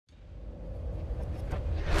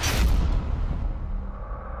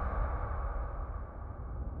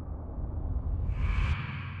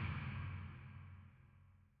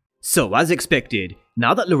So as expected,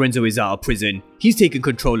 now that Lorenzo is out of prison, he's taken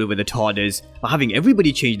control over the TARDIS by having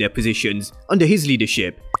everybody change their positions under his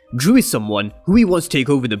leadership. Drew is someone who he wants to take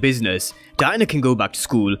over the business, Diana can go back to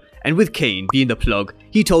school, and with Kane being the plug,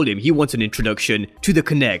 he told him he wants an introduction to the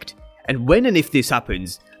Connect. And when and if this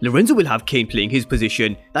happens, Lorenzo will have Kane playing his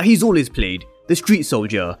position that he's always played, the street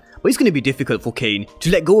soldier. But it's going to be difficult for Kane to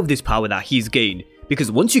let go of this power that he's gained,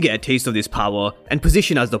 because once you get a taste of this power and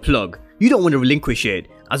position as the plug, you don't want to relinquish it,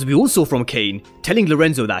 as we all saw from Kane telling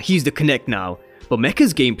Lorenzo that he's the Connect now. But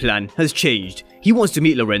Mecca's game plan has changed. He wants to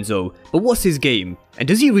meet Lorenzo, but what's his game? And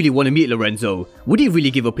does he really want to meet Lorenzo? Would he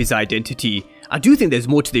really give up his identity? I do think there's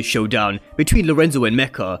more to this showdown between Lorenzo and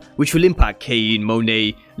Mecca, which will impact Kane,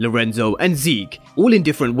 Monet, Lorenzo and Zeke, all in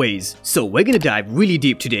different ways. So we're going to dive really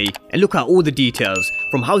deep today and look at all the details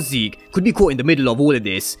from how Zeke could be caught in the middle of all of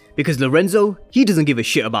this, because Lorenzo, he doesn't give a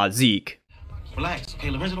shit about Zeke. Relax, okay?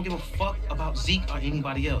 Lorenzo don't give a fuck about Zeke or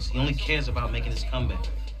anybody else. He only cares about making his comeback.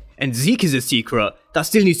 And Zeke is a secret that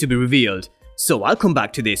still needs to be revealed. So I'll come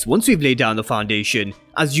back to this once we've laid down the foundation,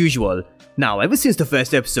 as usual. Now, ever since the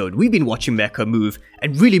first episode, we've been watching Mecca move,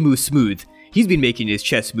 and really move smooth. He's been making his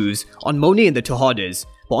chess moves on Monet and the TARDIS,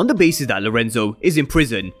 but on the basis that Lorenzo is in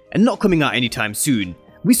prison and not coming out anytime soon.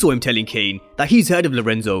 We saw him telling Kane that he's heard of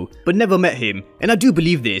Lorenzo, but never met him, and I do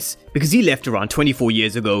believe this, because he left around 24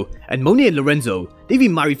 years ago, and Monet and Lorenzo, they've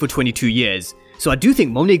been married for 22 years. So I do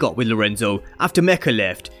think Monet got with Lorenzo after Mecca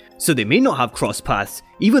left, so they may not have crossed paths,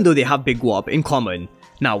 even though they have Big Wop in common.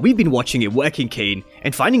 Now, we've been watching it working Kane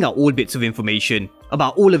and finding out all bits of information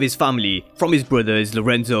about all of his family, from his brothers,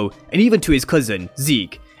 Lorenzo, and even to his cousin,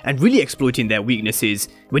 Zeke, and really exploiting their weaknesses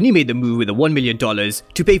when he made the move with the $1 million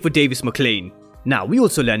to pay for Davis McLean. Now, we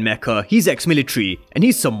also learn Mecca, he's ex-military, and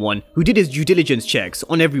he's someone who did his due diligence checks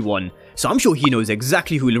on everyone, so I'm sure he knows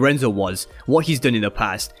exactly who Lorenzo was, what he's done in the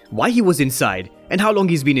past, why he was inside, and how long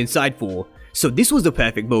he's been inside for. So this was the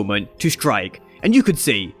perfect moment to strike, and you could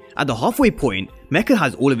say, at the halfway point, Mecca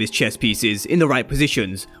has all of his chess pieces in the right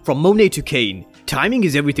positions, from Monet to Kane. Timing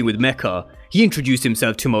is everything with Mecca. He introduced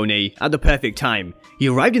himself to Monet at the perfect time. He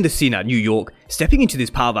arrived in the scene at New York, stepping into this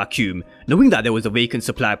power vacuum, knowing that there was a vacant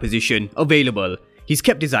supplier position available. He's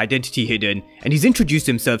kept his identity hidden, and he's introduced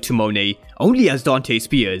himself to Monet only as Dante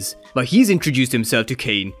Spears, but he's introduced himself to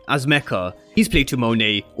Kane as Mecca. He's played to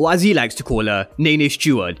Monet, or as he likes to call her, Nene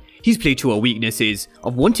Stewart. He's played to her weaknesses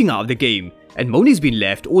of wanting out of the game, and Monet's been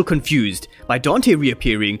left all confused by Dante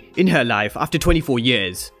reappearing in her life after 24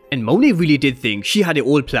 years. And Monet really did think she had it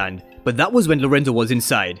all planned, but that was when Lorenzo was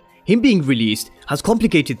inside. Him being released has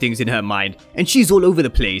complicated things in her mind, and she's all over the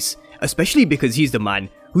place, especially because he's the man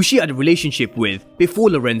who she had a relationship with before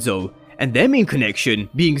Lorenzo, and their main connection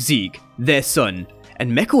being Zeke, their son.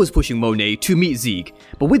 And Mecca was pushing Monet to meet Zeke,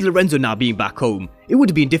 but with Lorenzo now being back home, it would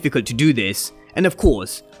have been difficult to do this. And of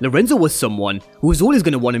course, Lorenzo was someone who was always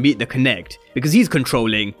going to want to meet the Connect, because he's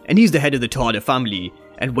controlling and he's the head of the Tarda family.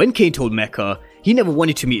 And when Kane told Mecca, he never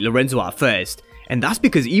wanted to meet Lorenzo at first, and that's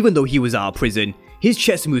because even though he was out of prison, his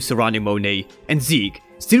chess moves surrounding Monet and Zeke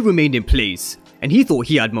still remained in place, and he thought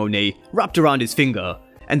he had Monet wrapped around his finger.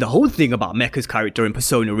 And the whole thing about Mecca's character and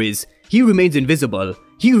persona is, he remains invisible,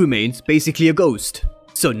 he remains basically a ghost.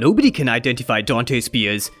 So nobody can identify Dante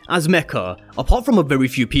Spears as Mecca, apart from a very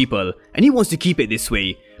few people, and he wants to keep it this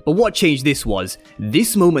way. But what changed this was,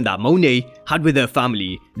 this moment that Monet had with her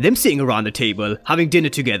family, them sitting around the table, having dinner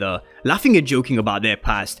together, laughing and joking about their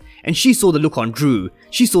past, and she saw the look on Drew,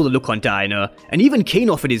 she saw the look on Diana, and even Kane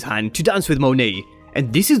offered his hand to dance with Monet.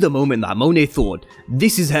 And this is the moment that Monet thought,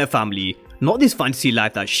 this is her family, not this fantasy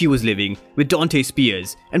life that she was living with Dante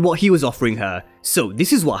Spears and what he was offering her. So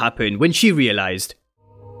this is what happened when she realized.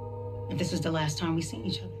 If this is the last time we see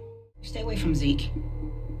each other, stay away from Zeke,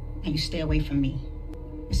 and you stay away from me.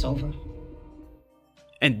 It's over.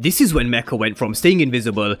 And this is when Mecca went from staying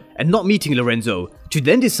invisible and not meeting Lorenzo to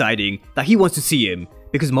then deciding that he wants to see him,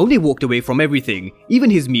 because Monet walked away from everything, even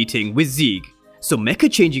his meeting with Zeke. So Mecca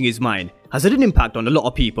changing his mind has had an impact on a lot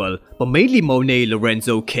of people, but mainly Monet,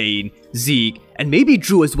 Lorenzo, Kane, Zeke, and maybe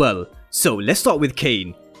Drew as well. So let's start with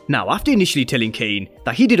Kane. Now, after initially telling Kane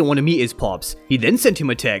that he didn't want to meet his pops, he then sent him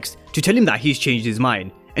a text to tell him that he's changed his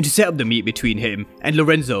mind and to set up the meet between him and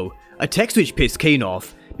Lorenzo. A text which pissed Kane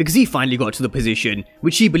off because he finally got to the position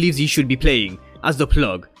which he believes he should be playing as the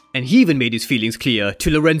plug, and he even made his feelings clear to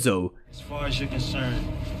Lorenzo. As far as you're concerned,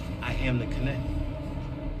 I am the Connect.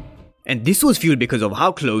 And this was fueled because of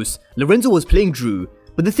how close Lorenzo was playing Drew.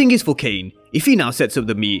 But the thing is for Kane, if he now sets up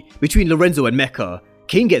the meet between Lorenzo and Mecca,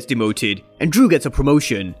 Kane gets demoted and Drew gets a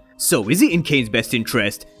promotion. So is it in Kane's best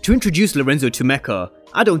interest to introduce Lorenzo to Mecca?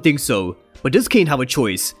 I don't think so. But does Kane have a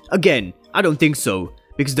choice? Again, I don't think so.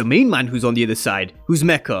 because the main man who's on the other side, who's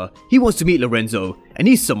Mecca, he wants to meet Lorenzo, and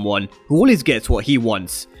he's someone who always gets what he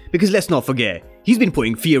wants. Because let's not forget, he's been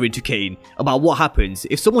putting fear into Kane about what happens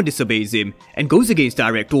if someone disobeys him and goes against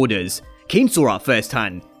direct orders. Kane saw out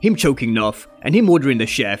firsthand, him choking Nuff and him ordering the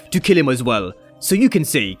chef to kill him as well. So you can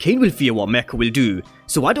say Kane will fear what Mecca will do,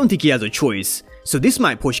 so I don't think he has a choice. So this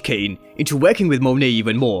might push Kane into working with Monet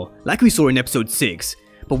even more, like we saw in episode 6.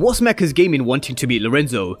 But what's Mecca's game in wanting to meet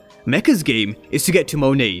Lorenzo? Mecca's game is to get to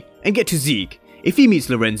Monet and get to Zeke. If he meets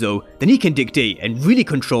Lorenzo, then he can dictate and really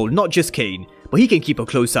control not just Kane, but he can keep a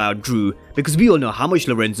close eye on Drew, because we all know how much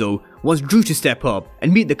Lorenzo wants Drew to step up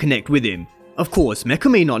and meet the connect with him. Of course, Mecca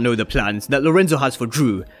may not know the plans that Lorenzo has for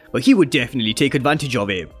Drew, but he would definitely take advantage of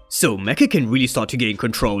it. So Mecca can really start to gain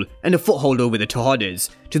control and a foothold over the Tejadas,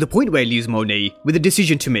 to the point where it leaves Monet with a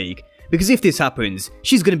decision to make. Because if this happens,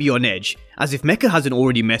 she's gonna be on edge, as if Mecca hasn't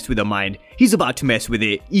already messed with her mind, he's about to mess with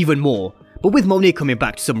it even more. But with Monet coming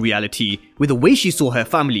back to some reality, with the way she saw her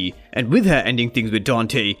family, and with her ending things with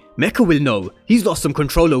Dante, Mecca will know he's lost some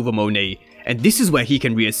control over Monet, and this is where he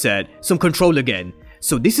can reassert some control again.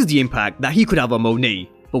 So this is the impact that he could have on Monet.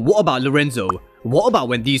 But what about Lorenzo? What about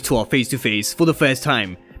when these two are face to face for the first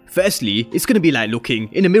time? Firstly, it's gonna be like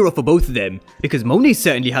looking in a mirror for both of them, because Monet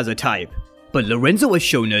certainly has a type. But Lorenzo has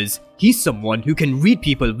shown us he's someone who can read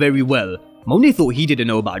people very well. Monet thought he didn't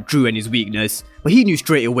know about Drew and his weakness, but he knew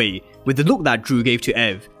straight away with the look that Drew gave to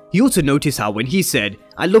Ev. He also noticed how when he said,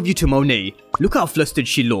 "I love you" to Monet, look how flustered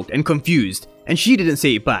she looked and confused, and she didn't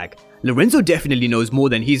say it back. Lorenzo definitely knows more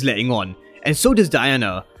than he's letting on, and so does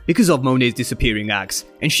Diana, because of Monet's disappearing acts,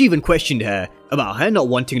 and she even questioned her about her not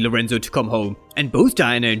wanting Lorenzo to come home. And both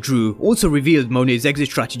Diana and Drew also revealed Monet's exit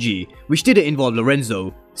strategy, which didn't involve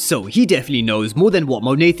Lorenzo. So he definitely knows more than what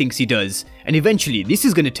Monet thinks he does, and eventually this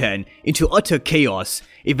is gonna turn into utter chaos,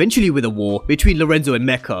 eventually with a war between Lorenzo and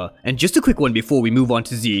Mecca. And just a quick one before we move on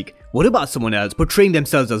to Zeke, what about someone else portraying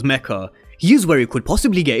themselves as Mecca? Here's where it could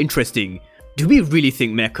possibly get interesting. Do we really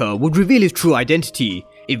think Mecca would reveal his true identity?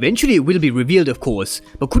 Eventually it will be revealed of course,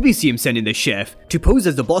 but could we see him sending the chef to pose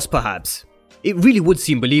as the boss perhaps? It really would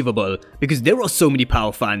seem believable, because there are so many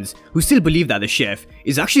Power fans who still believe that the chef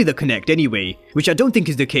is actually the Connect anyway, which I don't think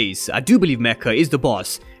is the case. I do believe Mecca is the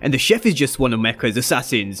boss, and the chef is just one of Mecca's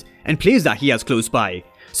assassins, and players that he has close by.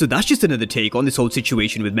 So that's just another take on this whole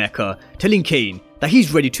situation with Mecca, telling Kane that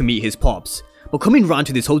he's ready to meet his pops. But coming round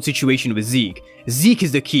to this whole situation with Zeke, Zeke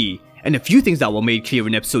is the key, and a few things that were made clear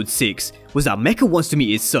in episode 6 was that Mecca wants to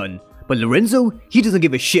meet his son, but Lorenzo, he doesn't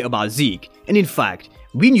give a shit about Zeke, and in fact,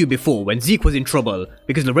 we knew before when Zeke was in trouble,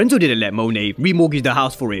 because Lorenzo didn't let Monet remortgage the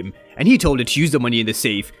house for him, and he told her to use the money in the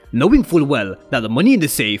safe, knowing full well that the money in the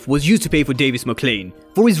safe was used to pay for Davis McLean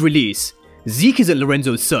for his release. Zeke isn't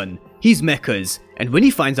Lorenzo's son, he's Mecca's, and when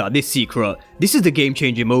he finds out this secret, this is the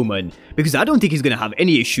game-changing moment, because I don't think he's gonna have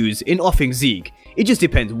any issues in offing Zeke. It just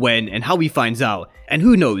depends when and how he finds out, and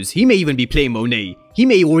who knows, he may even be playing Monet. He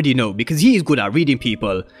may already know because he is good at reading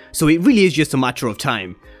people, so it really is just a matter of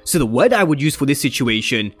time. So the word I would use for this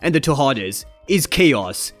situation and the Tejadas is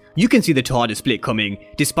chaos. You can see the Tejada split coming.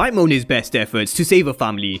 Despite Monet's best efforts to save her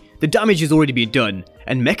family, the damage has already been done,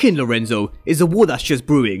 and Mecca and Lorenzo is a war that's just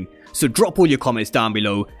brewing. So drop all your comments down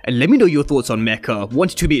below and let me know your thoughts on Mecca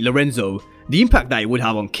wanting to meet Lorenzo, the impact that it would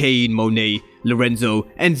have on Kane, Monet, Lorenzo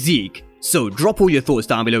and Zeke. So drop all your thoughts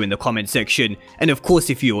down below in the comment section, and of course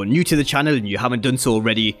if you're new to the channel and you haven't done so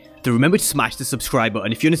already, then remember to smash the subscribe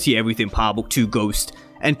button if you want to see everything Power Book 2 Ghost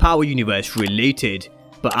and Power Universe related.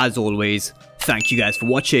 But as always, thank you guys for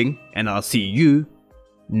watching, and I'll see you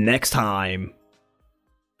next time.